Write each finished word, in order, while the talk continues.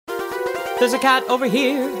There's a cat over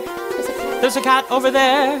here. There's a cat over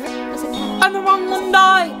there. And the wrong one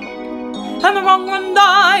died. And the wrong one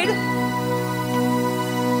died.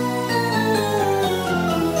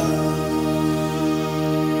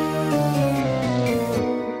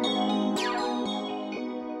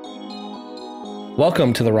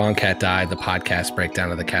 Welcome to The Wrong Cat Died, the podcast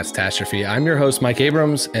breakdown of the catastrophe. I'm your host, Mike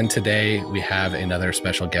Abrams, and today we have another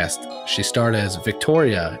special guest. She starred as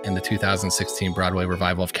Victoria in the 2016 Broadway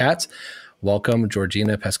revival of Cats. Welcome,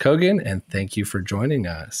 Georgina Pazcoguin, and thank you for joining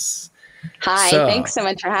us. Hi, thanks so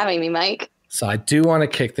much for having me, Mike. So I do want to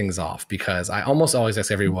kick things off because I almost always ask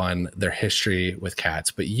everyone their history with Cats,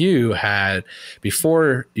 but you had,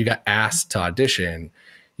 before you got asked to audition,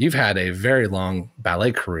 you've had a very long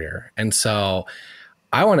ballet career. And so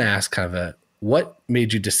I want to ask what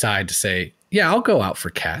made you decide to say, yeah, I'll go out for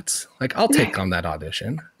Cats. Like, I'll take on that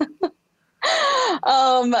audition.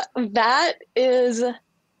 That is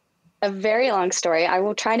a very long story. I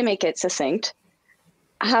will try to make it succinct.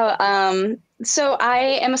 So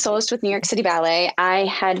I am a soloist with New York City Ballet. I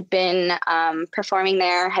had been performing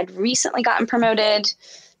there, had recently gotten promoted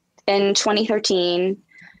in 2013,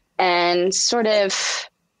 and sort of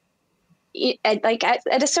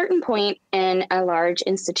at a certain point in a large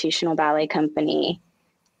institutional ballet company,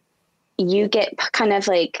 you get kind of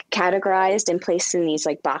like categorized and placed in these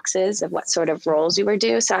like boxes of what sort of roles you were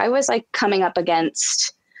due. So I was like coming up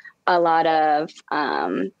against a lot of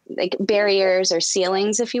like barriers or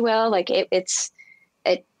ceilings, if you will. Like I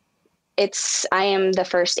am the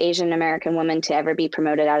first Asian American woman to ever be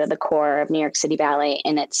promoted out of the corps of New York City Ballet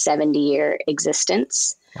in its 70-year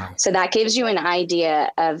existence. Wow. So that gives you an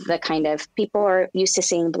idea of the kind of people are used to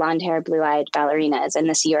seeing blonde hair, blue-eyed ballerinas and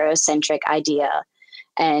this Eurocentric idea.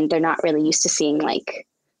 And they're not really used to seeing like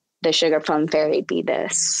the sugar plum fairy be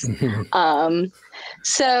this.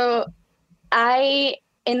 So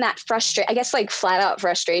in that flat out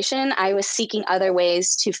frustration, I was seeking other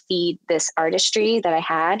ways to feed this artistry that I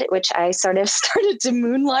had, which I sort of started to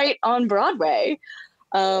moonlight on Broadway.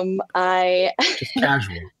 Just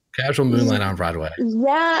casual moonlight on Broadway.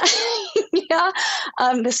 Yeah. Yeah.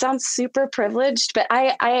 This sounds super privileged, but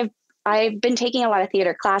I've been taking a lot of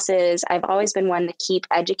theater classes. I've always been one to keep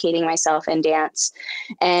educating myself in dance.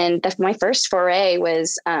 And my first foray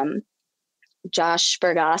was Josh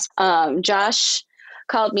Burgos. Josh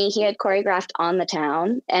called me. He had choreographed On the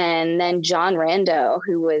Town. And then John Rando,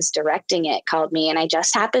 who was directing it, called me. And I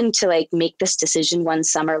just happened to like make this decision one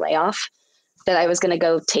summer layoff that I was going to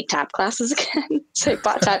go take tap classes again. So I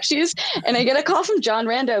bought tap shoes. And I get a call from John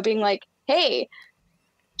Rando being like, hey,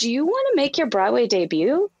 do you want to make your Broadway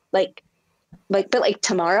debut? But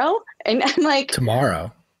tomorrow? And I'm like,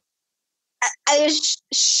 tomorrow?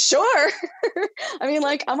 Sure. I mean,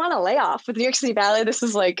 like, I'm on a layoff with New York City Ballet. This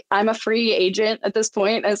is like, I'm a free agent at this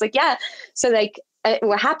point. I was like, yeah. So like,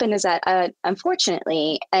 what happened is that,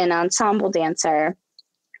 unfortunately, an ensemble dancer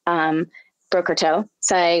broke her toe.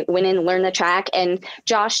 So I went in and learned the track, and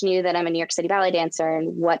Josh knew that I'm a New York City Ballet dancer.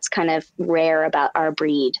 And what's kind of rare about our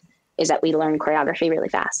breed is that we learn choreography really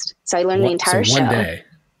fast. So I learned the entire show. One day.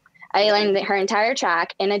 I learned her entire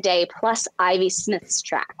track in a day, plus Ivy Smith's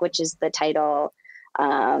track, which is the title,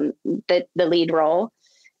 the lead role.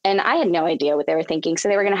 And I had no idea what they were thinking. So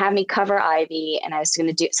they were going to have me cover Ivy, and I was going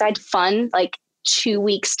to do, so I had fun, like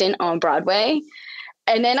 2-week stint on Broadway.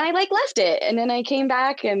 And then I like left it. And then I came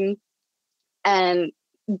back and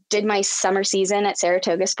did my summer season at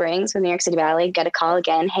Saratoga Springs with New York City Ballet, got a call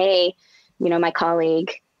again. Hey, my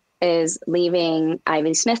colleague is leaving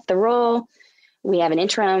Ivy Smith the role. We have an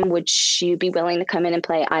interim. Would you be willing to come in and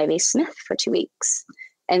play Ivy Smith for 2 weeks?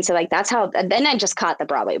 And so like, that's how, then I just caught the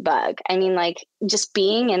Broadway bug. I mean, like just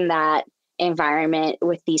being in that environment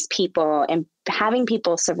with these people and having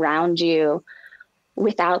people surround you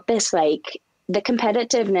without this, like the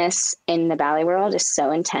competitiveness in the ballet world is so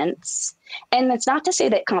intense. And that's not to say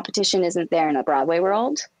that competition isn't there in the Broadway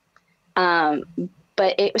world.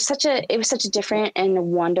 But it was such a different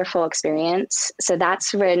and wonderful experience. So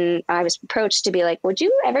that's when I was approached to be like, would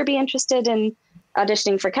you ever be interested in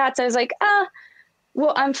auditioning for Cats? I was like,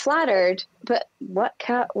 well, I'm flattered, but what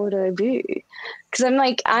cat would I be? Because I'm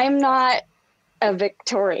like, I'm not a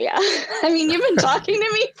Victoria. I mean, you've been talking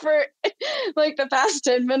to me for like the past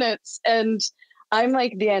 10 minutes, and I'm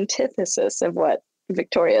like the antithesis of what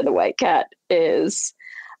Victoria the White Cat is.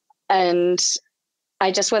 And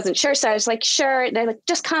I just wasn't sure. So I was like, sure. They're like,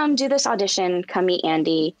 just come do this audition, come meet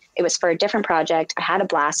Andy. It was for a different project. I had a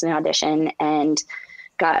blast in the audition and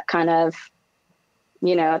got kind of,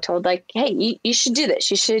 told like, hey, you should do this.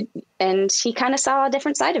 You should. And he kind of saw a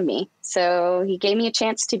different side of me. So he gave me a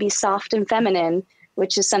chance to be soft and feminine,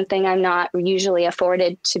 which is something I'm not usually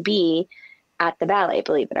afforded to be. at the ballet,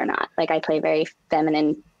 believe it or not. Like I play very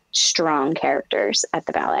feminine, strong characters at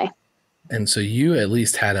the ballet. And so you at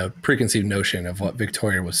least had a preconceived notion of what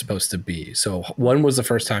Victoria was supposed to be. So when was the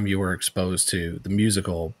first time you were exposed to the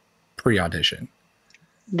musical pre-audition?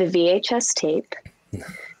 The VHS tape.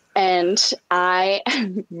 And I,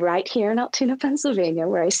 right here in Altoona, Pennsylvania,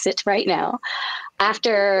 where I sit right now,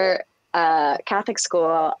 after Catholic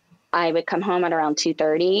school, I would come home at around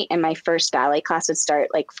 2:30, and my first ballet class would start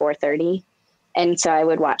like 4:30. And so I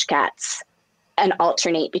would watch Cats and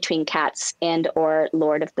alternate between Cats and or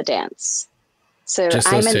Lord of the Dance. So just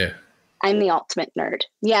those two. I'm the ultimate nerd.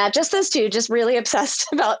 Yeah, just those two. Just really obsessed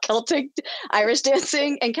about Celtic, Irish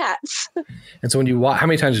dancing, and Cats. And so when you watch, how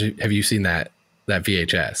many times have you seen that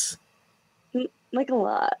VHS? Like a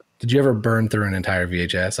lot. Did you ever burn through an entire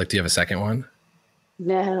VHS? Like, do you have a second one?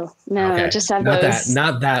 No, Okay. I just have not those.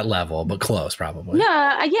 Not that level, but close, probably.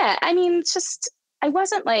 No, yeah. I mean, it's just, I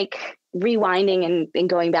wasn't like rewinding and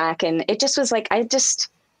going back. And it just was like, I just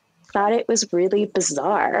thought it was really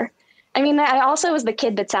bizarre. I mean, I also was the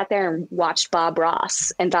kid that sat there and watched Bob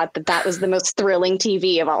Ross and thought that was the most thrilling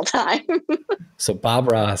TV of all time. So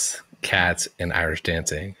Bob Ross, Cats, and Irish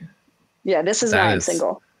dancing. Yeah, this is why I'm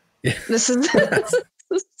single. Yeah. This is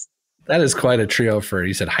that is quite a trio for,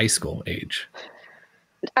 you said, high school age.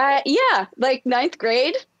 Yeah, like 9th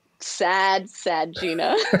grade. Sad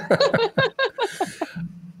Gina.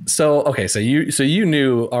 So okay, so you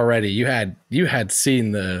knew already. You had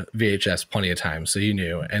seen the VHS plenty of times, so you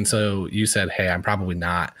knew. And so you said, "Hey, I'm probably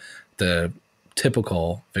not the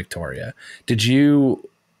typical Victoria." Who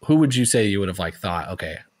would you say you would have like thought,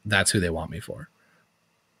 okay, that's who they want me for?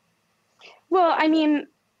 Well, I mean,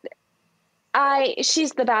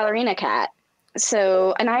 she's the ballerina cat.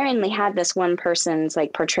 So, and I only had this one person's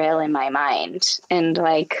like portrayal in my mind, and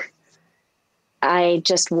like, I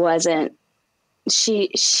just wasn't, she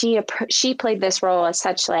played this role as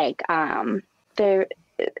such like, there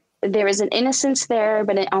was an innocence there,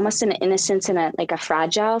 but almost an innocence in a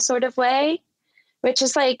fragile sort of way, which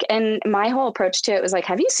is like, and my whole approach to it was like,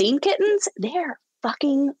 have you seen kittens? They're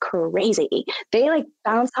fucking crazy. They like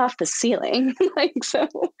bounce off the ceiling. Like, so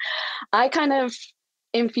I kind of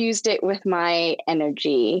infused it with my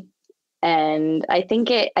energy, and I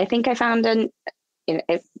think I found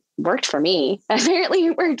it worked for me. Apparently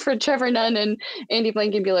it worked for Trevor Nunn and Andy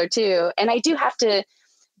Blankenbuehler too. And I do have to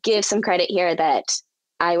give some credit here that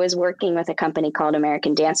I was working with a company called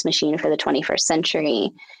American Dance Machine for the 21st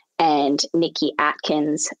Century, and Nikki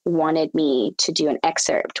Atkins wanted me to do an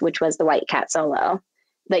excerpt, which was the White Cat solo,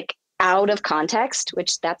 like out of context,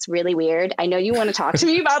 which that's really weird. I know you want to talk to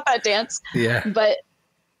me about that dance, yeah, but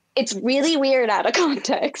it's really weird out of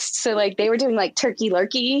context. So like they were doing like Turkey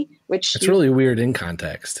Lurkey, which it's really weird in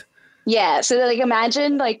context. Yeah. So like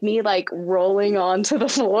imagine like me like rolling onto the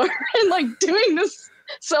floor and like doing this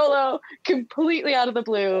solo completely out of the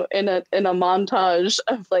blue in a montage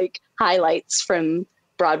of like highlights from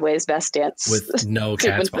Broadway's Best Dance. With no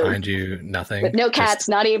cats behind you, nothing. With no cats,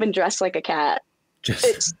 not even dressed like a cat.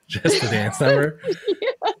 Just the dance number.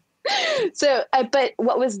 Yeah. So, but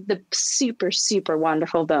what was the super, super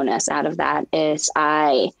wonderful bonus out of that is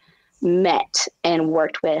I met and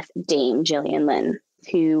worked with Dame Gillian Lynne,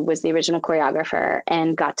 who was the original choreographer,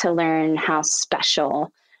 and got to learn how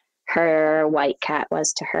special her White Cat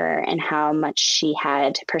was to her and how much she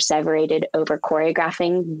had perseverated over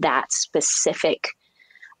choreographing that specific.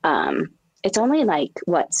 It's only like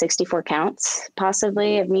 64 counts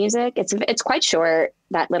possibly of music. It's quite short,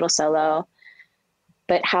 that little solo.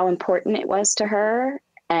 But how important it was to her,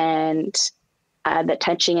 and the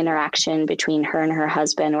touching interaction between her and her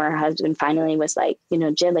husband, where her husband finally was like,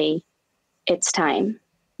 Jilly, it's time.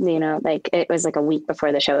 Like it was like a week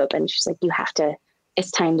before the show opened. She's like,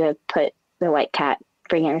 it's time to put the White Cat,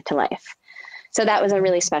 bring her to life. So that was a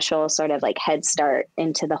really special sort of like head start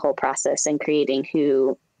into the whole process and creating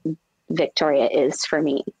who Victoria is for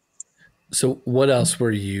me. So what else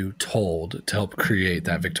were you told to help create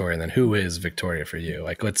that Victoria? And then who is Victoria for you?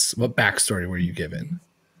 Like what backstory were you given?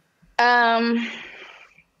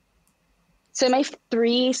 So my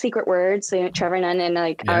 3 secret words, Trevor Nunn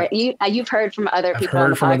and you've heard from other people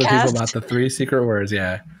on the podcast. I've heard from other people about the 3 secret words.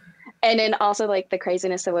 Yeah. And then also like the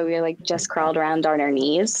craziness of when we like just crawled around on our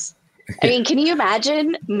knees. I mean, can you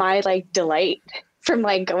imagine my like delight from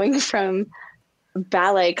like going from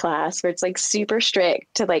ballet class where it's like super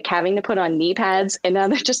strict to like having to put on knee pads, and now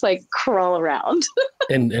they're just like crawl around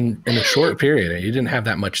in a short period. You didn't have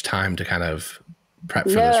that much time to kind of prep for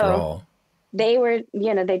this role. They were,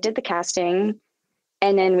 they did the casting,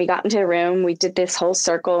 and then we got into a room, we did this whole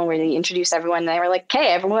circle where they introduced everyone, and they were like, "Hey,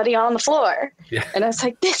 everybody on the floor." Yeah. And I was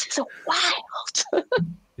like, this is wild.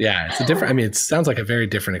 Yeah, it's a different. I mean, it sounds like a very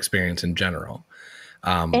different experience in general.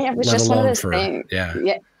 And it was Let just one of alone those things. yeah.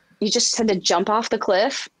 Yeah. You just had to jump off the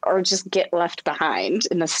cliff or just get left behind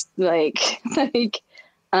in this,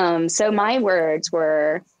 so my words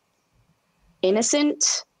were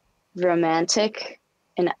innocent, romantic,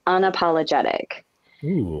 and unapologetic.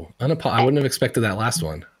 Ooh, I wouldn't have expected that last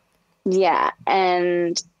one. Yeah.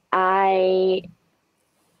 And I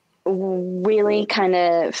really kind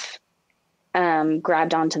of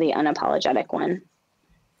grabbed onto the unapologetic one.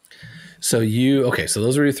 So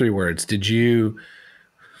those were your 3 words.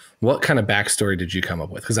 What kind of backstory did you come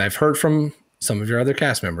up with? Because I've heard from some of your other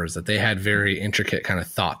cast members that they had very intricate kind of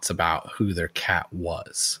thoughts about who their cat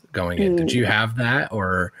was going in. Did you have that,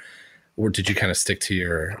 or did you kind of stick to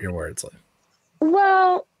your words?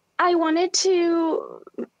 Well, I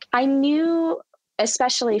knew,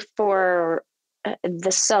 especially for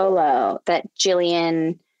the solo, that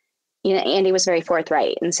Gillian, Andy was very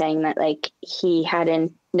forthright in saying that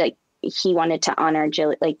he wanted to honor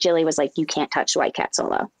Jilly. Jilly was like, you can't touch the White Cat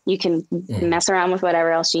solo. You can mess around with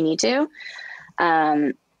whatever else you need to,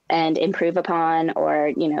 and improve upon,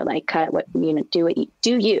 or, cut what, do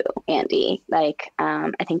you, Andy. I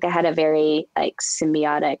think they had a very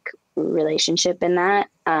symbiotic relationship in that.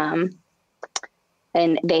 And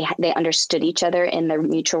they understood each other in the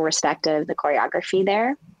mutual respect of the choreography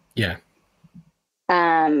there. Yeah.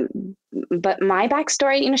 But my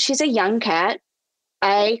backstory, she's a young cat.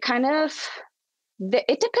 It depended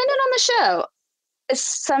on the show.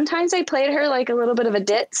 Sometimes I played her a little bit of a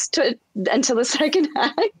ditz until the second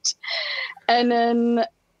act. And then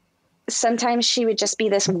sometimes she would just be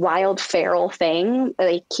this wild feral thing,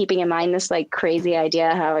 keeping in mind this crazy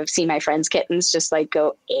idea how I've seen my friends' kittens just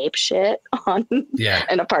go ape shit on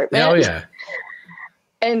an apartment. Oh yeah.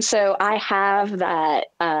 And so I have that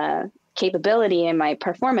capability in my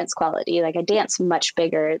performance quality. I dance much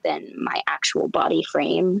bigger than my actual body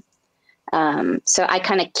frame. So I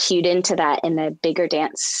kind of cued into that in the bigger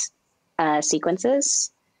dance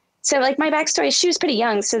sequences. So my backstory, she was pretty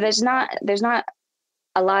young. So there's not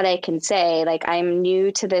a lot I can say. I'm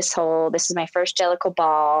new to this is my first Jellicle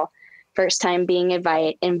ball, first time being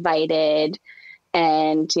invited.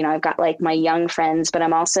 And, I've got my young friends, but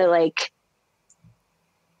I'm also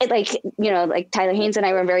Tyler Haynes and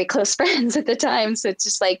I were very close friends at the time. So it's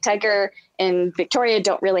just Tiger and Victoria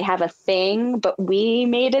don't really have a thing, but we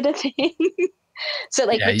made it a thing. So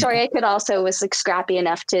Victoria was scrappy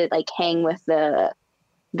enough to hang with the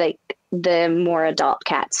more adult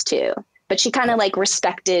cats too, but she kind of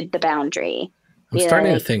respected the boundary. I'm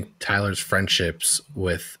starting to think Tyler's friendships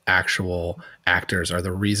with actual actors are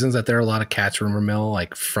the reasons that there are a lot of cats rumor mill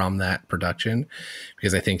from that production,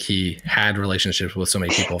 because I think he had relationships with so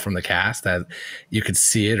many people from the cast that you could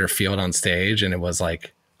see it or feel it on stage, and it was a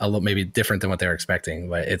little maybe different than what they were expecting.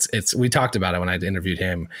 But it's we talked about it when I interviewed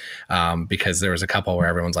him, because there was a couple where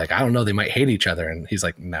everyone's I don't know, they might hate each other, and he's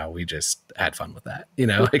no, we just had fun with that,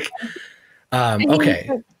 okay.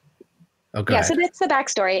 Oh, yeah, so that's the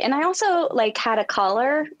backstory. And I also had a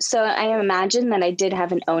collar. So I imagine that I did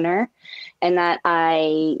have an owner, and that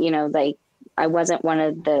I wasn't one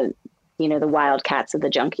of the, the wild cats of the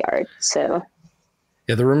junkyard. So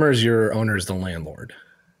yeah, the rumor is your owner is the landlord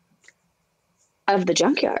of the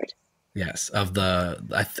junkyard. Yes. Of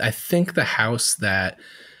I think the house that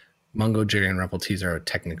Mungo, Jerry, and Rumpelteazer are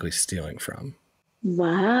technically stealing from.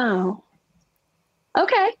 Wow.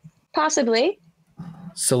 Okay. Possibly.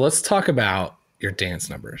 So let's talk about your dance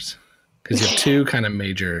numbers, because you have 2 kind of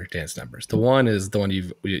major dance numbers. The one is the one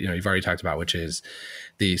you've already talked about, which is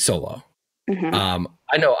the solo. Mm-hmm.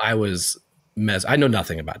 I know I know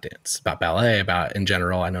nothing about dance, about ballet, about in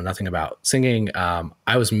general. I know nothing about singing.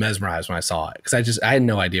 I was mesmerized when I saw it, because I had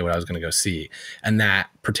no idea what I was going to go see, and that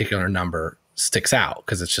particular number sticks out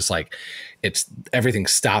because it's just it's everything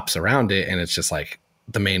stops around it, and it's just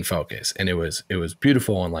the main focus, and it was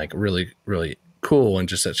beautiful and really, really cool, and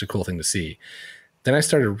just such a cool thing to see. Then I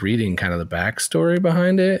started reading kind of the backstory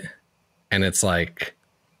behind it, and it's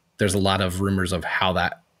there's a lot of rumors of how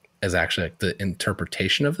that is actually the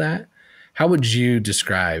interpretation of that. How would you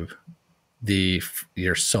describe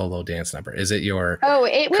your solo dance number? Is it your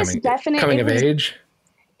coming of age?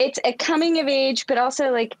 It's a coming of age, but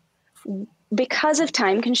also because of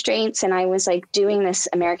time constraints, and I was doing this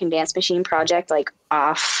American Dance Machine project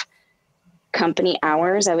off company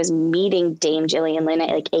hours. I was meeting Dame Gillian Lynne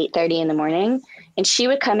at 8:30 in the morning, and she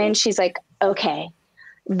would come in. She's okay,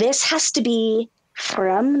 this has to be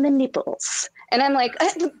from the nipples. And I'm I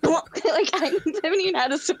haven't even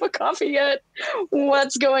had a sip of coffee yet.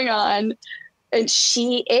 What's going on? And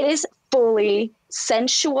it is fully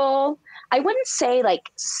sensual. I wouldn't say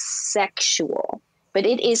sexual. but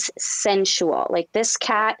it is sensual. Like this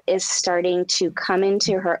cat is starting to come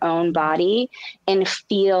into her own body and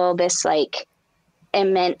feel this like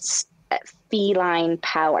immense feline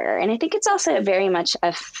power. And I think it's also very much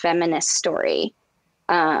a feminist story.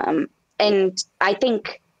 And I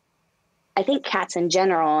think cats in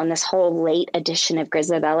general, and this whole late edition of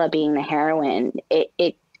Grizabella being the heroine,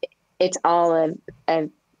 it's all a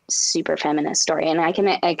super feminist story. And I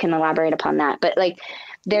can elaborate upon that, but like,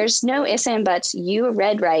 there's no ifs and buts. You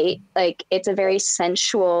read right. Like, it's a very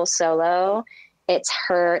sensual solo. It's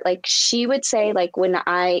her, like, she would say, like,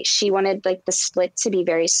 she wanted like the split to be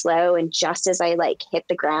very slow. And just as I like hit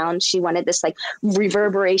the ground, she wanted this like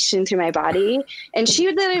reverberation through my body. And she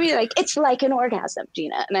would literally be like, it's like an orgasm,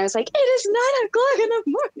 Gina. And I was like, it is 9:00 in the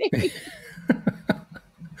morning.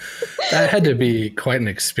 That had to be quite an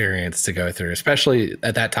experience to go through, especially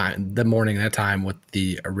at that time, the morning, that time with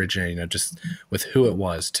the originator, just with who it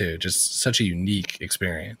was too, just such a unique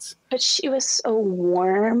experience. But she was so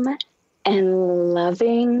warm and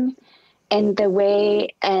loving, and the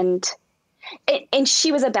way, and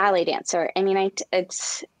she was a ballet dancer. I mean,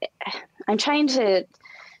 I'm trying to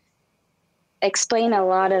explain a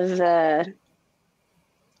lot of the,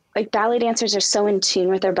 like, ballet dancers are so in tune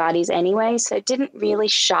with their bodies anyway. So it didn't really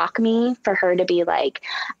shock me for her to be like,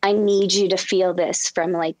 I need you to feel this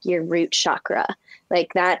from like your root chakra.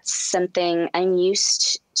 Like, that's something I'm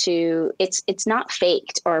used to. It's not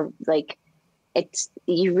faked, or like,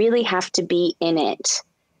 you really have to be in it.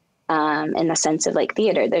 In the sense of like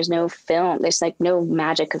theater, there's no film. There's like no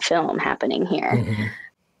magic of film happening here. Mm-hmm.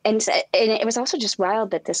 And it was also just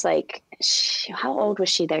wild that this, like, how old was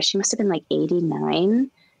she there? She must've been like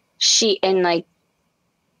 89. And like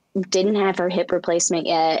didn't have her hip replacement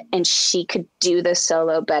yet, and she could do the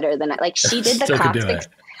solo better than like she did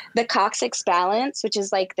the coccyx balance, which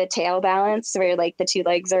is like the tail balance where like the two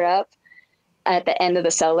legs are up at the end of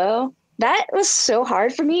the solo. That was so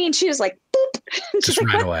hard for me, and she was like, boop, just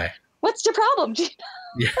like, right away. What's your problem, Gina?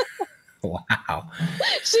 Yeah. Wow.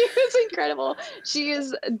 She was incredible. She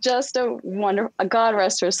is just a wonderful. God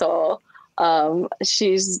rest her soul.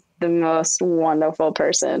 She's the most wonderful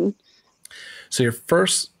person. So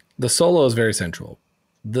the solo is very sensual.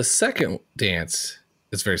 The second dance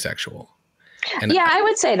is very sexual. And yeah, I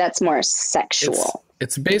would say that's more sexual.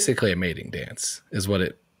 It's basically a mating dance is what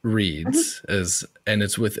it reads as, and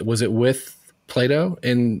was it with Play-Doh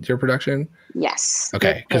in your production? Yes.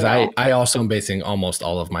 Okay. Because I also am basing almost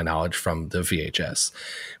all of my knowledge from the VHS,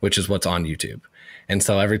 which is what's on YouTube. And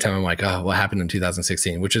so every time I'm like, oh, what happened in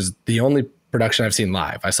 2016, which is the only production I've seen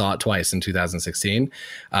live. I saw it twice in 2016.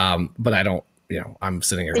 But I don't, I'm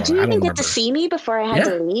sitting here. Did you even get to see me before I had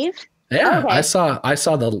to leave? Yeah. Okay. I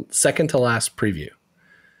saw the second to last preview.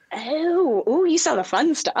 Oh, you saw the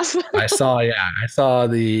fun stuff. I saw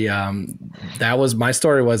the, that was, my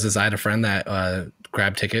story was I had a friend that,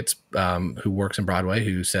 grabbed tickets, who works in Broadway,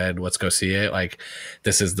 who said, let's go see it. Like,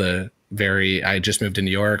 this is I just moved to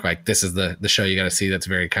New York. Like, this is the show you got to see. That's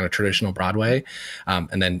very kind of traditional Broadway.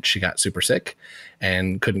 And then she got super sick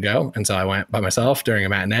and couldn't go. And so I went by myself during a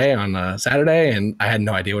matinee on a Saturday, and I had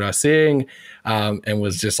no idea what I was seeing, and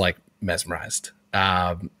was just like mesmerized.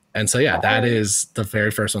 And so, yeah, that is the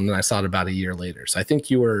very first one. Then I saw it about a year later. So I think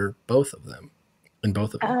you were both of them. In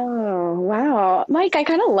both of them. Oh, wow. Mike, I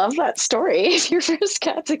kind of love that story. Your first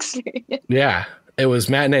Cats experience. Yeah, it was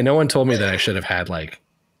matinee. No one told me that I should have had like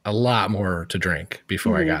a lot more to drink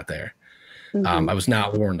before I got there. Mm-hmm. I was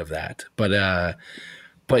not warned of that. But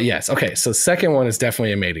yes. Okay. So second one is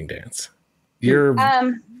definitely a mating dance. You're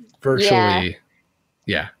virtually.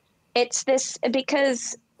 Yeah. It's this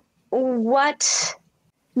because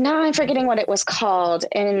now I'm forgetting what it was called.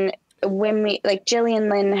 And when Gillian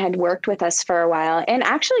Lynne had worked with us for a while, and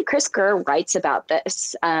actually Chris Gurr writes about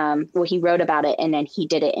this. He wrote about it, and then he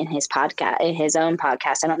did it in his own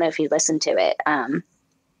podcast. I don't know if you listened to it.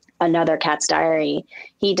 Another Cat's Diary.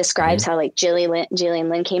 He describes how like Gillian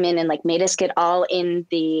Lynne came in and like made us get all in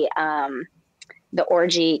the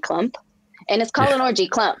orgy clump, and it's called an orgy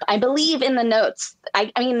clump. I believe in the notes.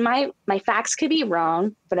 I mean, my facts could be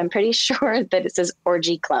wrong, but I'm pretty sure that it says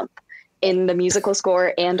orgy clump in the musical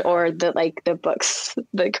score and or the books,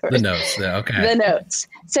 the notes. Yeah, okay. The notes.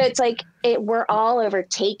 So it's like we're all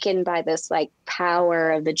overtaken by this like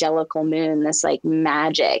power of the Jellicle moon, this like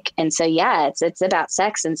magic. And so, yeah, it's about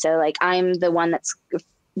sex. And so like, I'm the one that's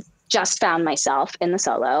just found myself in the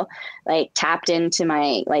solo, like tapped into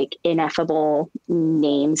my like ineffable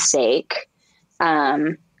namesake.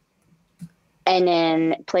 And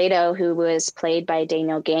then Play-Doh, who was played by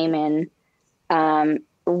Daniel Gaiman,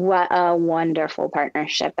 what a wonderful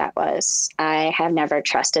partnership that was. I have never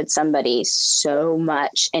trusted somebody so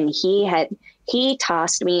much. And he he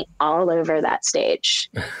tossed me all over that stage.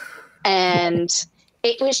 And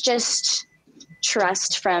it was just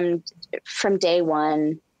trust from day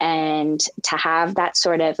one. And to have that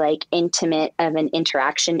sort of like intimate of an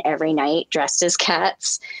interaction every night dressed as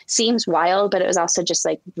cats seems wild, but it was also just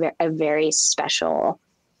like a very special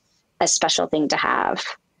thing to have.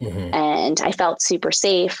 Mm-hmm. And I felt super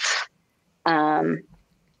safe. And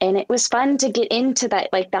it was fun to get into that,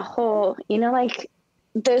 like the whole, you know, like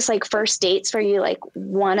those like first dates where you like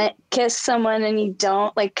want to kiss someone and you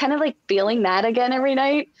don't, like kind of like feeling that again every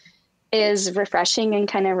night is refreshing and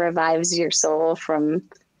kind of revives your soul from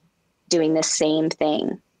doing the same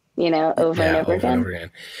thing, you know, over and over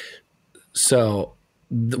again. So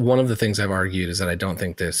one of the things I've argued is that I don't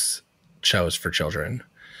think this show is for children.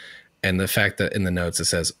 And the fact that in the notes it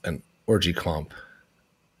says an orgy clump,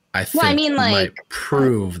 I think might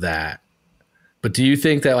prove that. But do you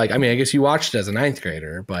think that, like, I mean, I guess you watched it as a 9th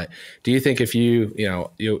grader, but do you think if you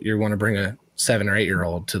want to bring a 7 or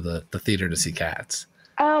 8-year-old to the theater to see Cats?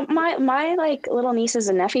 My like little nieces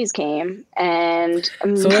and nephews came, and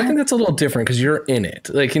so I think that's a little different because you're in it.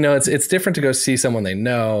 Like, you know, it's different to go see someone they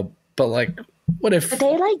know, but like, what if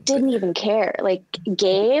they like didn't even care? Like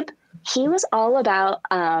Gabe, he was all about.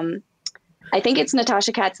 I think it's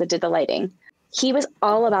Natasha Katz that did the lighting. He was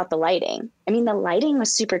all about the lighting. I mean, the lighting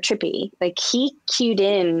was super trippy. Like he cued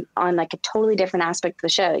in on like a totally different aspect of the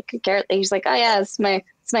show. He's like, oh yeah, it's my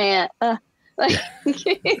aunt. Like,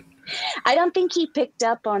 I don't think he picked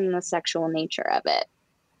up on the sexual nature of it.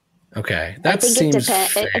 Okay, that seems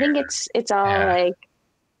fair. I think it's all like.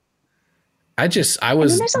 I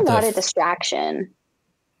mean, there's a lot of distraction.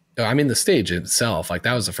 I mean, the stage itself, like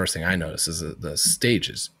that was the first thing I noticed is the stage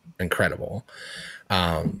is incredible.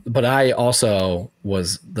 But I also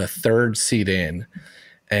was the 3rd seat in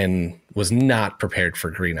and was not prepared for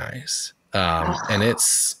green eyes. And it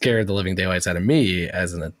scared the living daylights out of me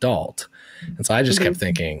as an adult. And so I just kept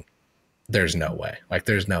thinking, there's no way. Like,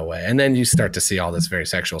 there's no way. And then you start to see all this very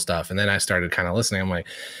sexual stuff. And then I started kind of listening. I'm like,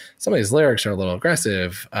 some of these lyrics are a little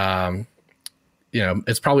aggressive. You know,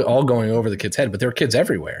 it's probably all going over the kid's head, but there are kids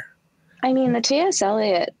everywhere. I mean, the T.S.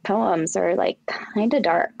 Eliot poems are like kind of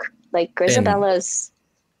dark. Like Grizabella's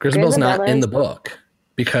not in the book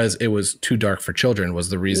because it was too dark for children was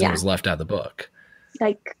the reason it was left out of the book.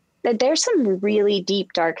 Like there's some really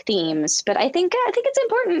deep, dark themes, but I think it's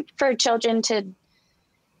important for children to,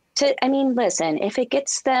 I mean, listen, if it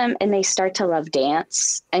gets them and they start to love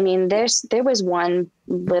dance, I mean, there was one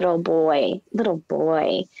little boy,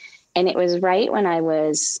 and it was right when I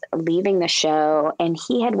was leaving the show and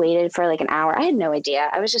he had waited for like an hour. I had no idea.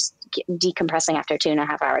 I was just decompressing after a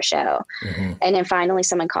 2.5-hour show. Mm-hmm. And then finally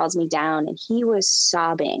someone calls me down and he was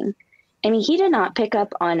sobbing. I mean, he did not pick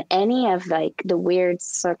up on any of like the weird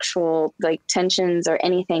sexual like tensions or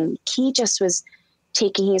anything. He just was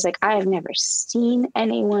he's like, I have never seen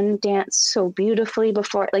anyone dance so beautifully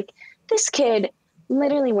before. Like this kid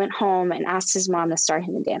literally went home and asked his mom to start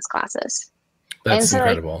him in dance classes. That's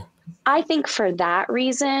incredible. Like, I think for that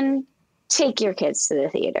reason, take your kids to the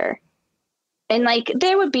theater. And like,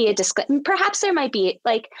 there would be a disclaimer. Perhaps there might be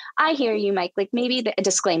like, I hear you, Mike, like maybe a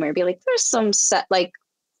disclaimer would be like, there's some like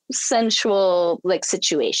sensual like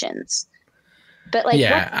situations, but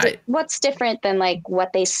like what's different than like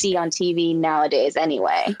what they see on TV nowadays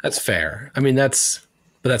anyway? That's fair. I mean, that's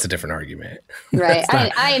a different argument. Right.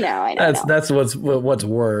 I know. That's what's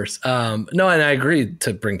worse. No, and I agree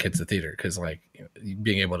to bring kids to theater because like, you know,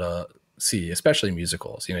 being able to see, especially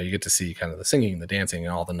musicals, you know, you get to see kind of the singing, the dancing,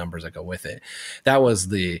 and all the numbers that go with it. That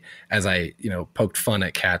was as I, you know, poked fun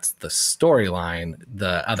at Cats, the storyline.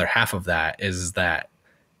 The other half of that is that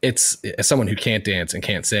it's, as someone who can't dance and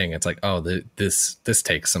can't sing, it's like, oh, this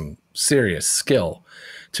takes some serious skill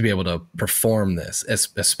to be able to perform this,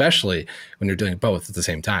 especially when you're doing both at the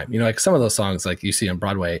same time. You know, like some of those songs like you see on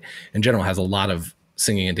Broadway in general has a lot of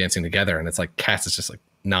singing and dancing together, and it's like Cats is just like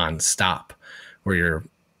nonstop where you're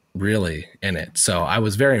really in it. So I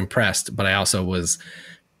was very impressed, but I also was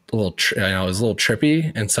a little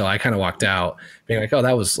trippy. And so I kind of walked out being like, oh,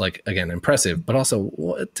 that was like, again, impressive, but also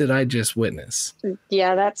what did I just witness?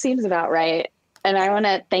 Yeah, that seems about right. And I want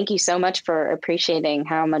to thank you so much for appreciating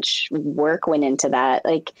how much work went into that.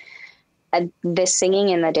 Like the singing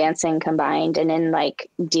and the dancing combined, and then like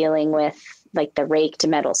dealing with like the raked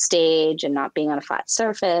metal stage and not being on a flat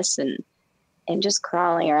surface and just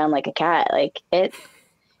crawling around like a cat. Like I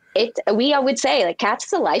would say like Cats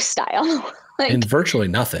is a lifestyle. Like, and virtually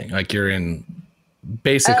nothing. Like you're in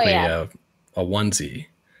basically a onesie.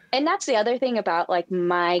 And that's the other thing about like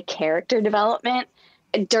my character development.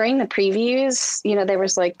 during the previews, there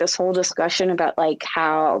was like this whole discussion about like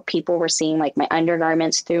how people were seeing like my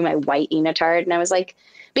undergarments through my white unitard. And I was like,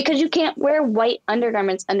 because you can't wear white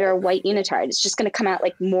undergarments under a white unitard. It's just going to come out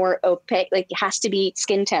like more opaque. Like it has to be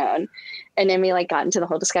skin tone. And then we like got into the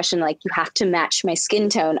whole discussion, like you have to match my skin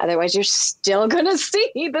tone. Otherwise you're still going to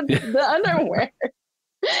see the underwear.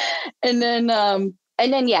 And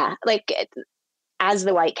then, yeah, like as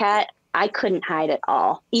the white cat, I couldn't hide at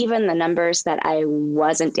all. Even the numbers that I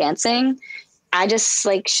wasn't dancing, I just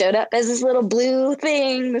like showed up as this little blue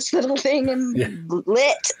thing, and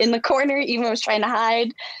lit in the corner, even when I was trying to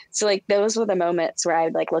hide. So like those were the moments where I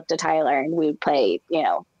would like look to Tyler and we would play,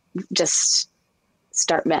 just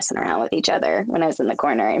start messing around with each other when I was in the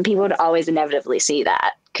corner. And people would always inevitably see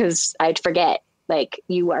that because I'd forget, like,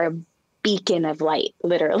 you are a beacon of light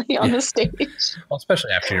literally on the stage. Well,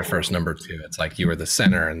 especially after your first number two, it's like you were the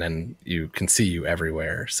center and then you can see you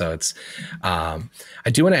everywhere. So it's I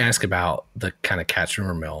do want to ask about the kind of catch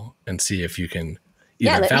rumor mill and see if you can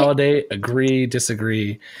either validate, agree,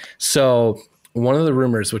 disagree. So one of the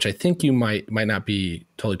rumors, which I think you might not be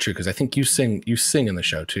totally true, because I think you sing in the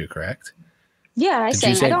show too, correct? Yeah, I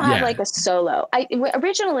sing. I don't have like a solo.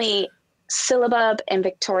 Originally Syllabub and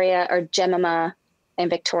Victoria, or Jemima and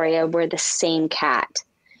Victoria, were the same cat.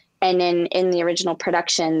 And then in the original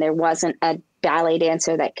production, there wasn't a ballet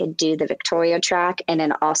dancer that could do the Victoria track and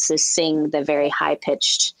then also sing the very high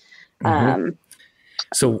pitched.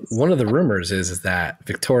 So one of the rumors is that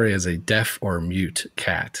Victoria is a deaf or mute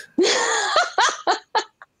cat.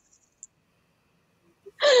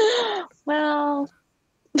 Well,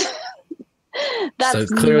 that's so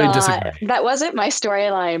clearly disagree. That wasn't my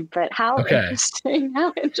storyline, but how interesting.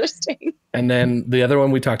 How interesting. And then the other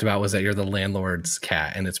one we talked about was that you're the landlord's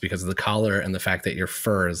cat, and it's because of the collar and the fact that your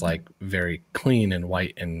fur is like very clean and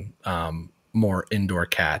white and more indoor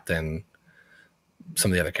cat than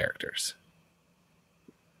some of the other characters.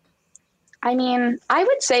 I mean, I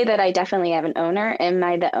would say that I definitely have an owner. Am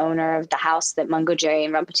I the owner of the house that Mungo Jerry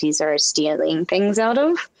and Rumpetizer are stealing things out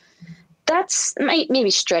of? That's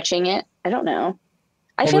maybe stretching it. I don't know.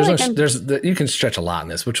 I feel like you can stretch a lot in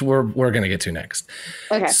this, which we're going to get to next.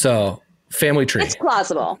 Okay. So family tree. It's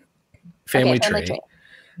plausible. Family tree.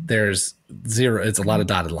 There's 0. It's a lot of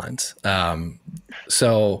dotted lines.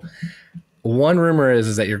 So one rumor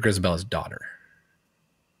is that you're Grizabella's daughter.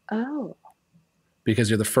 Oh.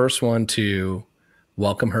 Because you're the first one to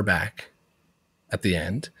welcome her back at the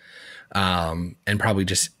end, and probably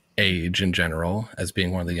just age in general as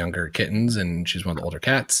being one of the younger kittens, and she's one of the older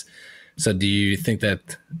cats. So do you think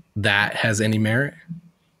that has any merit?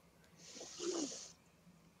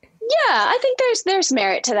 Yeah, I think there's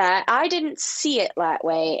merit to that. I didn't see it that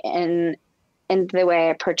way in the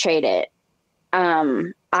way I portrayed it.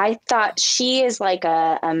 I thought she is like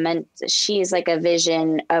a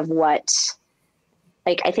vision of what,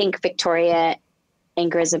 like, I think Victoria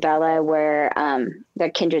and Grizabella were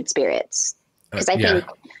they're kindred spirits. Because I think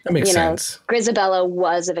that makes sense. Grizabella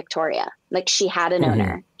was a Victoria. Like, she had an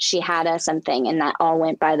owner, she had a something, and that all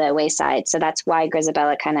went by the wayside. So that's why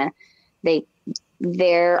Grizabella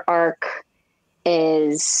their arc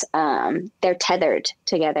is they're tethered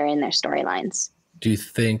together in their storylines. Do you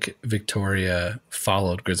think Victoria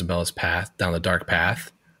followed Grizabella's path down the dark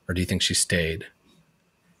path, or do you think she stayed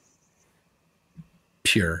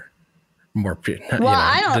pure? More pure.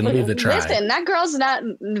 I don't leave the tribe. Listen, that girl's not.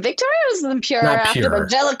 Victoria wasn't pure after the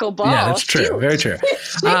Jellicle ball. Yeah, that's true. Very true.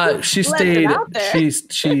 She stayed.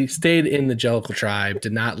 She stayed in the Jellicle tribe.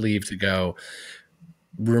 Did not leave to go.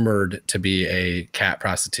 Rumored to be a cat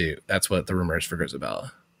prostitute. That's what the rumor is for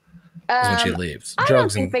Grizabella. When she leaves. I don't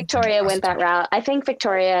think Victoria went that route. I think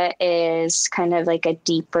Victoria is kind of like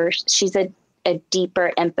she's a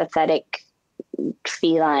deeper empathetic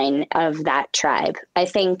feline of that tribe. I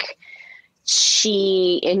think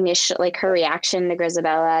she initially, like, her reaction to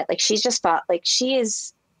Grizabella, like, she's just thought, like, she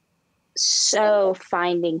is so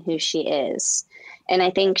finding who she is. And I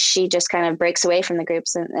think she just kind of breaks away from the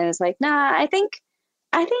groups and is like, nah, I think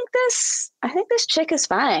this chick is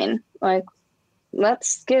fine. Like,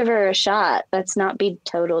 let's give her a shot. Let's not be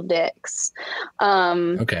total dicks.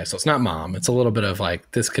 Okay, so it's not mom. It's a little bit of like,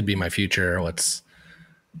 this could be my future. Let's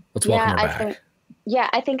welcome her back.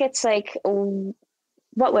 I think it's like,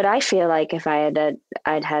 what would I feel like if I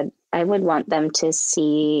would want them to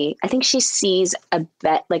see. I think she sees a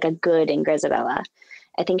good in Grizabella.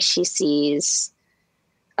 I think she sees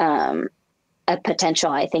a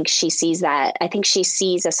potential. I think she sees that. I think she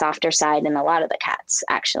sees a softer side in a lot of the cats,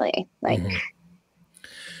 actually. Like.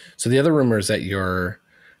 So the other rumor is that you're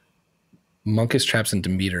Muncus, Traps, and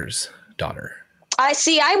Demeter's daughter.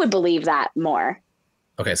 I would believe that more.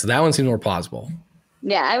 Okay, so that one seems more plausible.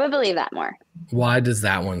 Yeah, I would believe that more. Why does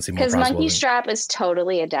that one seem more Because possible? Monkey Strap is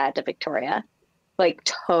totally a dad to Victoria. Like,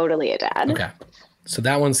 totally a dad. Okay. So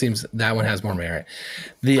that one has more merit.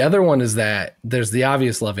 The other one is that there's the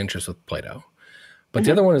obvious love interest with Plato. But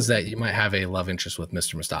the other one is that you might have a love interest with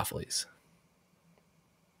Mr. Mistopheles.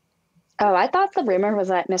 Oh, I thought the rumor was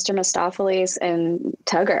that Mr. Mistopheles and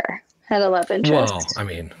Tugger had a love interest. Well, I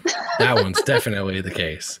mean, that one's definitely the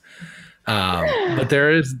case. But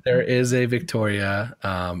there is a Victoria,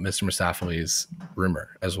 Mr. Mistopheles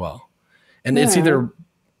rumor as well. And it's either,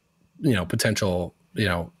 potential,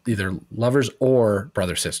 either lovers or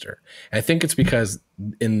brother sister. And I think it's because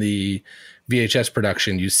in the VHS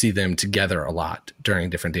production, you see them together a lot during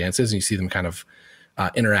different dances, and you see them kind of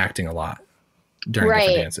interacting a lot during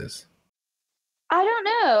different dances. I don't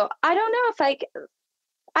know if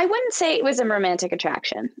I wouldn't say it was a romantic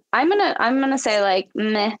attraction. I'm gonna say like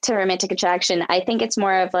meh to romantic attraction. I think it's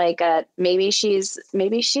more of like maybe she's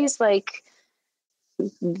like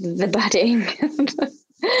the budding.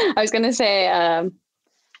 I was gonna say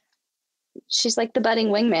she's like the budding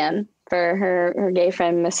wingman for her gay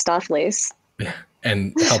friend Mistopheles. Yeah,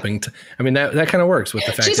 and helping. That kind of works with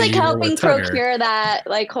the fact she's that like you helping procure Tugger. That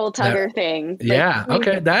like whole Tugger thing. Yeah.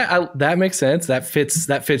 Okay. That makes sense. That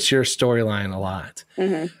fits your storyline a lot.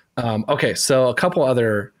 Mm-hmm. Okay. So a couple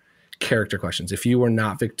other character questions. If you were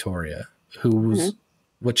not Victoria,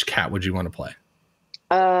 which cat would you want to play?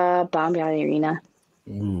 Bomb Ballerina.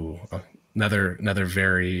 Ooh, another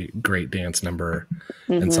very great dance number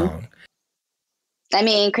and song. I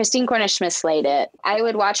mean, Christine Cornish-Smith slayed it. I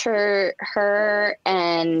would watch her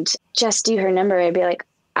and just do her number. I'd be like,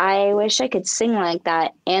 I wish I could sing like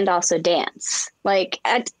that and also dance. Like,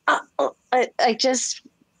 I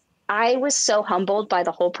was so humbled by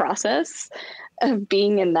the whole process of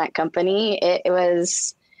being in that company. It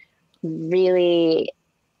was really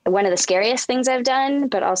one of the scariest things I've done,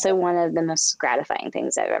 but also one of the most gratifying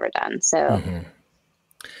things I've ever done. So.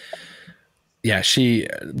 Yeah,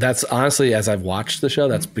 that's honestly, as I've watched the show,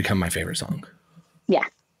 that's become my favorite song. Yeah.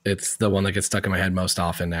 It's the one that gets stuck in my head most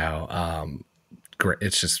often now. Great. I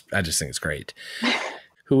just think it's great.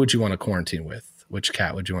 Who would you want to quarantine with? Which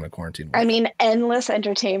cat would you want to quarantine with? I mean, endless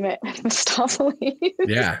entertainment with Mistopheles.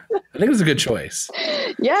 Yeah, I think it was a good choice.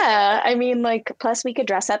 Yeah, I mean, like, plus we could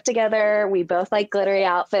dress up together. We both like glittery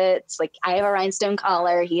outfits. Like, I have a rhinestone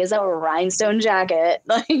collar. He has a rhinestone jacket.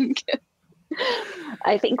 Like...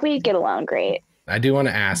 I think we'd get along great. I do want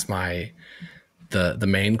to ask the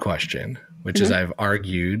main question, which is I've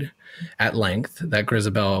argued at length that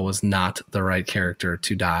Grizabella was not the right character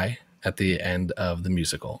to die at the end of the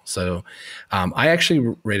musical. So I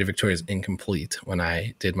actually rated Victoria's incomplete when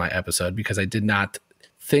I did my episode because I did not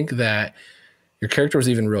think that your character was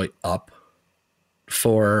even really up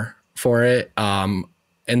for it.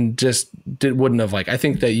 And just wouldn't have I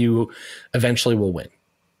think that you eventually will win.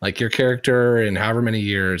 Like your character in however many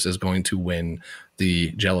years is going to win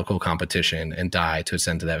the Jellicle competition and die to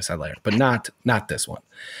ascend to the Eviside layer, but not this one.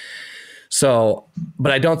 So,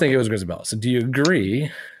 but I don't think it was Grizabella. So do you agree?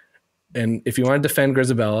 And if you want to defend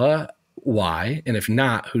Grizabella, why? And if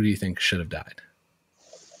not, who do you think should have died?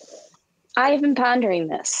 I've been pondering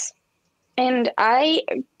this, and I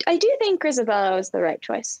do think Grizabella was the right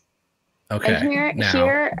choice. Okay. And here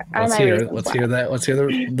let's hear that. Let's hear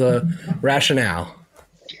the rationale.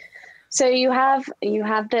 So you have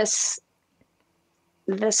this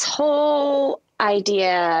whole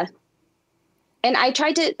idea, and I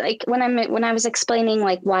tried to when I was explaining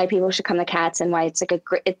why people should come to cats and why it's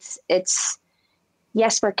it's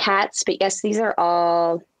yes, we're cats, but yes, these are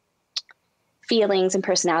all feelings and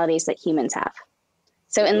personalities that humans have.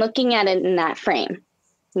 So in looking at it in that frame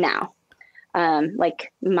now,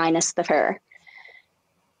 minus the fur,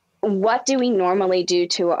 what do we normally do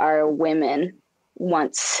to our women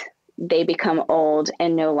once they become old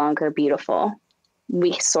and no longer beautiful?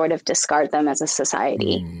 We sort of discard them as a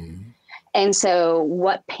society. And so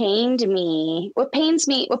what pains me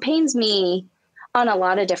on a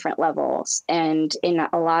lot of different levels, and in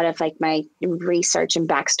a lot of my research and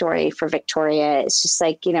backstory for Victoria, it's just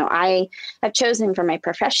I have chosen for my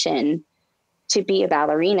profession to be a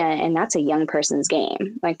ballerina, and that's a young person's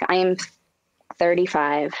game. I am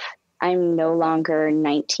 35. I'm no longer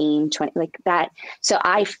 19, 20, like that. So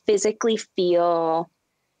I physically feel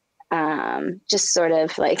just sort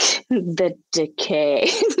of the decay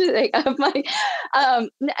of my,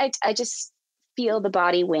 I just feel the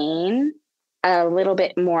body wane a little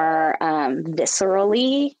bit more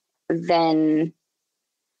viscerally than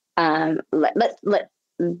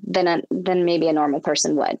than maybe a normal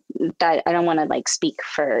person would. That I don't want to speak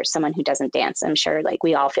for someone who doesn't dance. I'm sure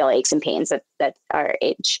we all feel aches and pains at our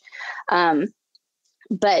age.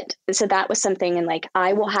 but so that was something, and like,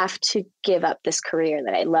 I will have to give up this career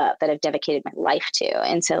that I love, that I've dedicated my life to.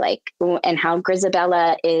 And so like, and how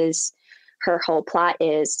Grizabella is, her whole plot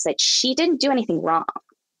is that she didn't do anything wrong.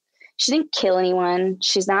 She didn't kill anyone.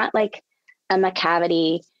 She's not like a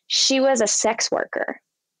Macavity. She was a sex worker.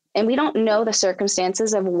 And we don't know the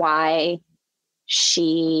circumstances of why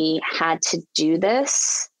she had to do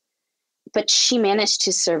this, but she managed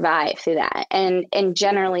to survive through that. And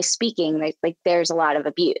generally speaking, like there's a lot of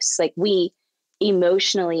abuse. Like, we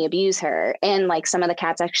emotionally abuse her, and like some of the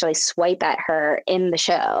cats actually swipe at her in the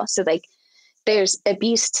show. So like there's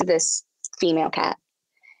abuse to this female cat.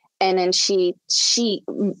 And then she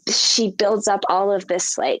builds up all of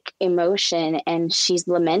this like emotion, and she's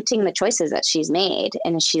lamenting the choices that she's made.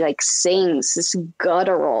 And she like sings this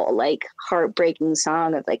guttural, like heartbreaking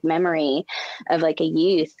song of like memory of like a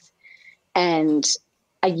youth, and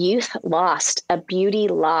a youth lost, a beauty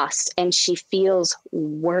lost, and she feels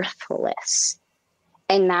worthless.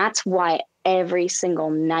 And that's why every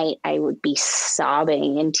single night I would be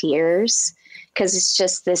sobbing in tears. Because it's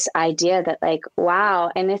just this idea that like, wow.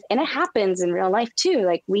 And it happens in real life too.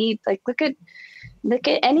 Like, we like, look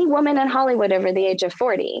at any woman in Hollywood over the age of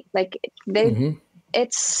 40. Like I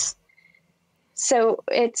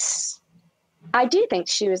do think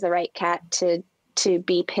she was the right cat to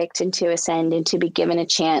be picked and to ascend and to be given a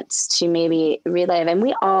chance to maybe relive. And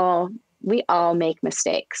we all make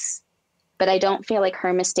mistakes, but I don't feel like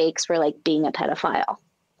her mistakes were like being a pedophile.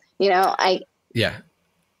 Yeah.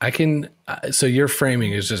 I can, so your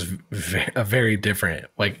framing is just very different.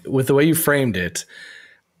 Like, with the way you framed it,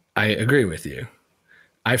 I agree with you.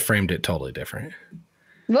 I framed it totally different.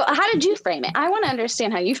 Well, how did you frame it? I want to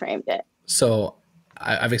understand how you framed it. So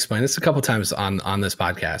I've explained this a couple times on this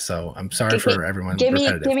podcast, so I'm sorry for everyone. Give me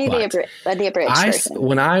the abridged version.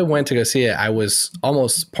 When I went to go see it, I was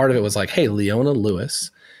almost, part of it was like, hey, Leona Lewis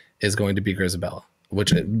is going to be Grizabella.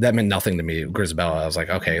 Which that meant nothing to me. Grizabella, I was like,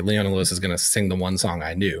 okay, Leona Lewis is going to sing the one song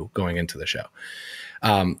I knew going into the show.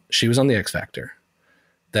 She was on the X Factor.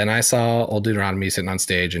 Then I saw Old Deuteronomy sitting on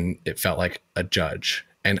stage, and it felt like a judge.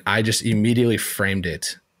 And I just immediately framed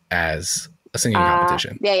it as a singing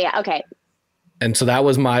competition. Yeah. Okay. And so that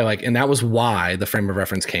was my like, and that was why the frame of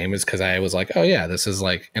reference came, is because I was like, oh yeah, this is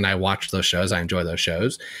like, and I watched those shows, I enjoy those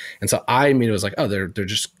shows. And so I immediately was like, oh, they're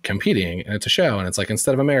just competing, and it's a show. And it's like,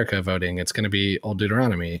 instead of America voting, it's going to be Old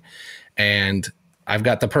Deuteronomy. And I've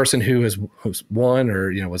got the person who's won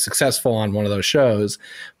or, was successful on one of those shows.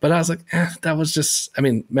 But I was like, that was just, I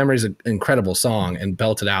mean, Memory's an incredible song and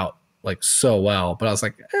belted out like so well. But I was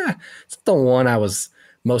like, it's the one I was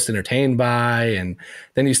most entertained by. And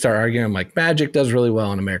then you start arguing, like, Magic does really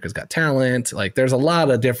well on America's Got Talent. Like, there's a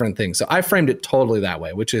lot of different things. So I framed it totally that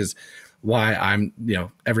way, which is why I'm,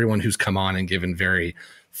 everyone who's come on and given very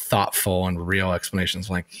thoughtful and real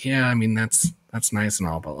explanations, like, yeah, I mean, that's nice and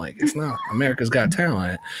all, but like, it's not America's Got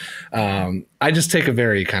Talent. I just take a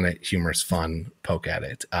very kind of humorous, fun poke at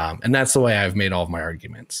it. And that's the way I've made all of my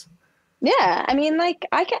arguments. Yeah, I mean, like,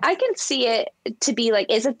 I can see it to be like,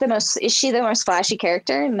 is she the most flashy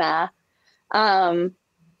character? Nah.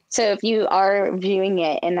 So if you are viewing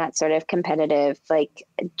it in that sort of competitive, like,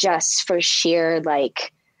 just for sheer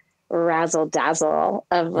like razzle dazzle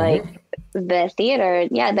of like the theater,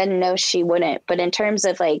 yeah, then no, she wouldn't. But in terms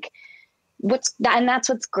of like and that's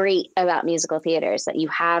what's great about musical theater, is that you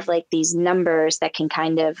have like these numbers that can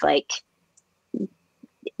kind of like,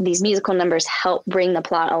 these musical numbers help bring the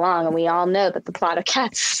plot along. And we all know that the plot of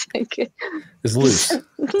Cats is loose.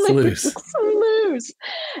 It's loose.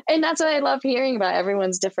 And that's what I love hearing about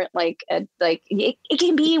everyone's different, like it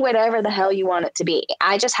can be whatever the hell you want it to be.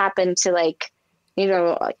 I just happen to like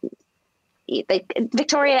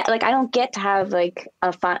Victoria, like, I don't get to have like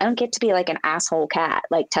I don't get to be like an asshole cat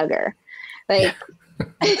like Tugger. Like,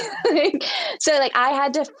 so like I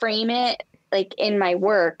had to frame it like in my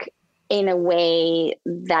work in a way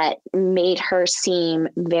that made her seem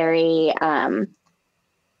very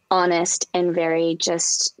honest and very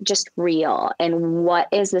just real. And what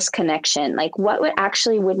is this connection? Like, what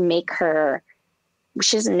would make her,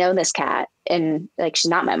 she doesn't know this cat, and like,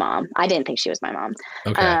 she's not my mom. I didn't think she was my mom.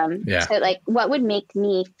 Okay. Yeah. So like, what would make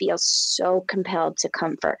me feel so compelled to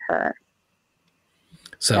comfort her?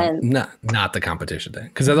 So not the competition thing,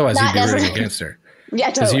 because otherwise you'd be rooting against her. Yeah,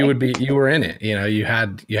 totally. Because you were in it. You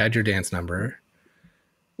had your dance number.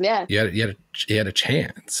 Yeah. You had a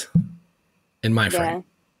chance in my frame.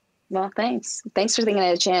 Well, thanks. Thanks for thinking I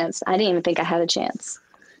had a chance. I didn't even think I had a chance.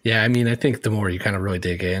 Yeah, I mean, I think the more you kind of really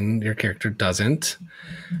dig in, your character doesn't.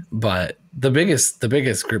 But the biggest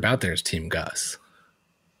group out there is Team Gus.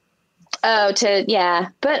 Yeah,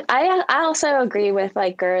 but I also agree with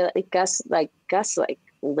like Gus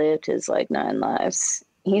lived his like 9 lives.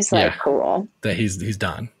 He's like cool. That he's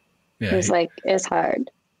done. Yeah, he's like it's hard.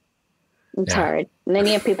 It's hard. And then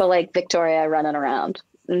you have people like Victoria running around,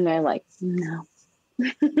 and they're like, no.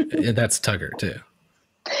 That's Tugger too.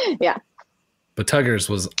 Yeah. But Tugger's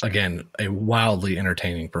was again a wildly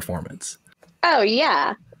entertaining performance. Oh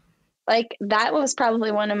yeah, like that was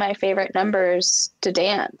probably one of my favorite numbers to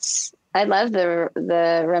dance. I love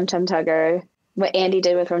the Rum Tum Tugger, what Andy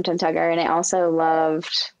did with Rum Tum Tugger, and I also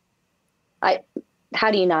loved. How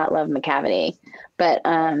do you not love McCavity? But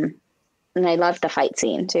and I loved the fight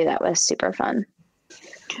scene too. That was super fun.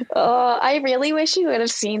 Oh, I really wish you would have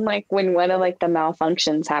seen like when one of like the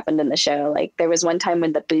malfunctions happened in the show. Like there was one time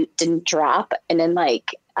when the boot didn't drop, and then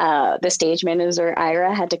like the stage manager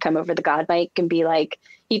Ira had to come over the god mic and be like,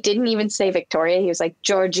 he didn't even say Victoria. He was like,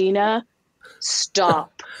 Georgina,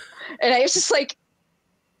 stop. And I was just like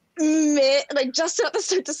just about to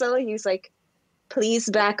start the solo, he was like, please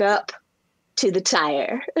back up to the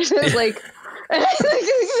tire. And I was like, and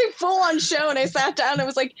I like full on show, and I sat down and I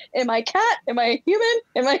was like, am I cat? Am I human?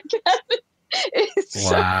 Am I cat? It's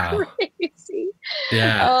so crazy.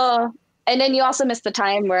 Yeah. And then you also missed the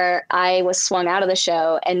time where I was swung out of the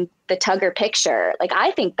show and the Tugger picture. Like,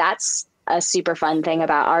 I think that's a super fun thing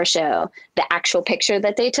about our show. The actual picture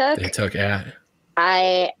that they took. Yeah.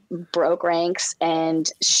 I broke ranks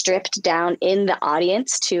and stripped down in the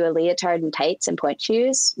audience to a leotard and tights and point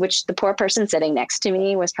shoes, which the poor person sitting next to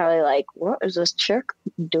me was probably like, what is this chick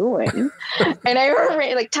doing? And I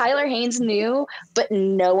remember like Tyler Haynes knew, but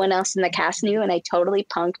no one else in the cast knew. And I totally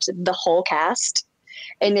punked the whole cast.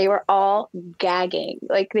 And they were all gagging.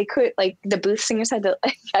 Like they could, like the booth singers had to,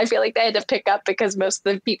 I feel like they had to pick up because most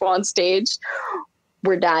of the people on stage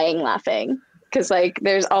were dying laughing. Because like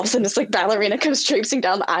there's all of a sudden this like ballerina comes traipsing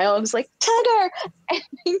down the aisle and it's like, Tugger, and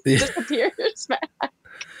he disappears back.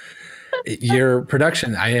 Your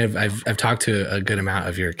production, I've talked to a good amount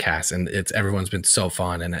of your cast, and everyone's been so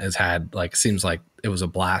fun, and has had like, seems like it was a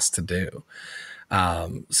blast to do.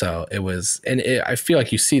 So it was, and I feel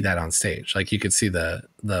like you see that on stage. Like you could see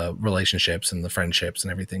the relationships and the friendships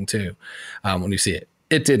and everything too. When you see it,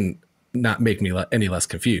 it didn't not make me any less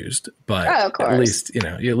confused, but at least, you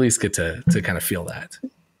at least get to kind of feel that.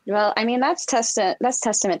 Well, I mean, that's testament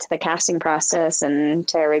to the casting process and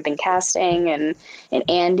to ribbon casting and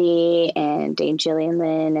Andy and Dame Gillian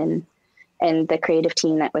Lynne and the creative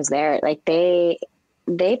team that was there. Like they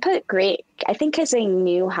put great, I think, because they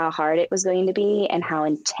knew how hard it was going to be and how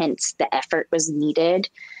intense the effort was needed,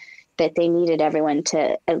 that they needed everyone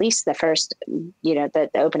to, at least the first, the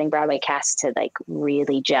opening Broadway cast, to like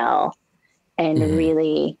really gel and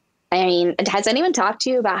really, I mean, has anyone talked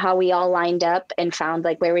to you about how we all lined up and found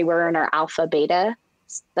like where we were in our alpha beta,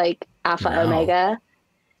 like alpha omega?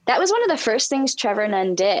 That was one of the first things Trevor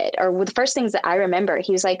Nunn did, or the first things that I remember.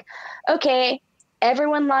 He was like, okay,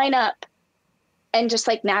 everyone line up, and just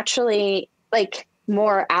like naturally, like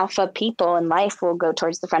more alpha people in life will go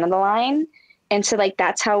towards the front of the line. And so like,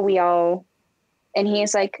 that's how we all, and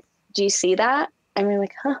he's like, do you see that? And we're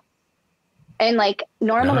like, huh. And like,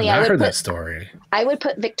 normally I would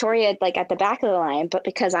put Victoria like at the back of the line, but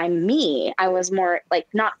because I'm me, I was more like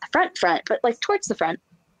not the front, but like towards the front.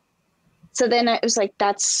 So then it was like,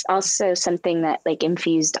 that's also something that like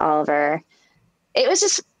infused all of our, it was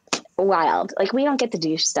just wild. Like we don't get to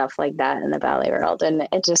do stuff like that in the ballet world. And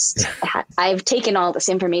it just, I've taken all this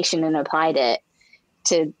information and applied it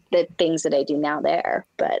to the things that I do now there.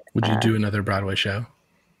 But would you do another Broadway show?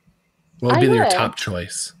 What would be your top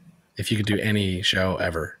choice if you could do any show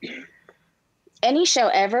ever? Any show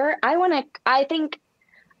ever? I think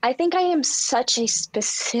I am such a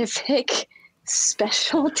specific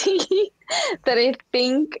specialty that I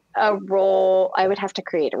think a role, I would have to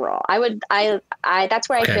create a role. That's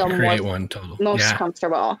where I feel most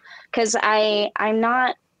comfortable, because I'm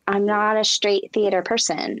not a straight theater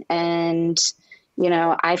person, and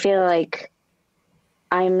I feel like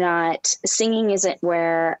singing isn't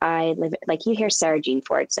where I live. Like you hear Sarah Jean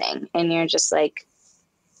Ford sing and you're just like,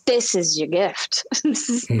 this is your gift. this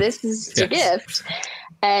is your gift.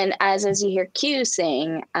 And as you hear Q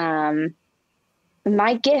sing,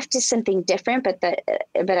 my gift is something different, but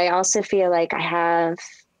I also feel like I have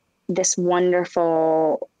this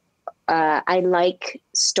wonderful, I like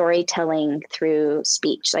storytelling through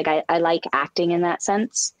speech. Like I like acting in that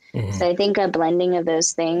sense. Mm-hmm. So I think a blending of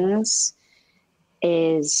those things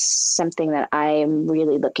is something that I'm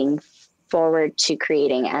really looking forward to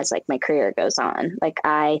creating as like my career goes on. Like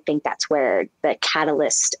I think that's where the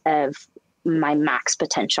catalyst of my max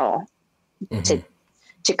potential to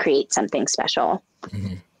create something special.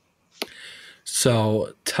 Mm-hmm.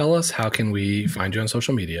 So tell us, how can we find you on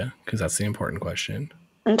social media? Because that's the important question.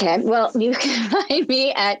 Okay. Well, you can find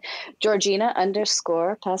me at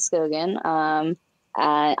Georgina_Pazcoguin on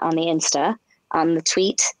the Insta. On the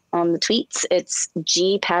tweets, it's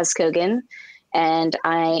G Pazcoguin. And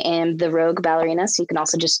I am the Rogue Ballerina. So you can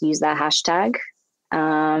also just use that hashtag.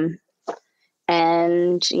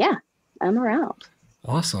 And yeah, I'm around.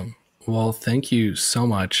 Awesome. Well, thank you so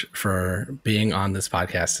much for being on this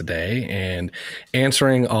podcast today and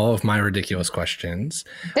answering all of my ridiculous questions.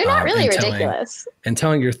 They're not really ridiculous. And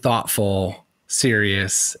telling your thoughtful,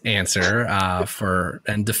 serious answer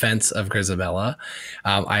in defense of Grizabella.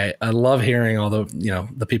 I love hearing all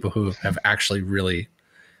the people who have actually really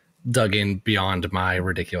dug in beyond my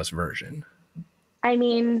ridiculous version. I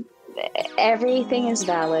mean, everything is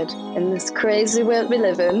valid in this crazy world we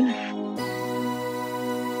live in.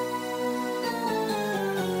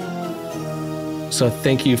 So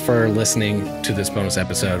thank you for listening to this bonus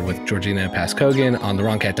episode with Georgina Pazcoguin on The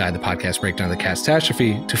Wrong Cat Died, the podcast breakdown of the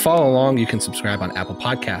catastrophe. To follow along, you can subscribe on Apple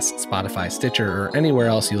Podcasts, Spotify, Stitcher, or anywhere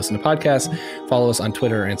else you listen to podcasts. Follow us on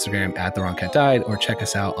Twitter or Instagram at The Wrong Cat Died, or check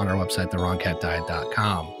us out on our website,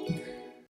 thewrongcatdied.com.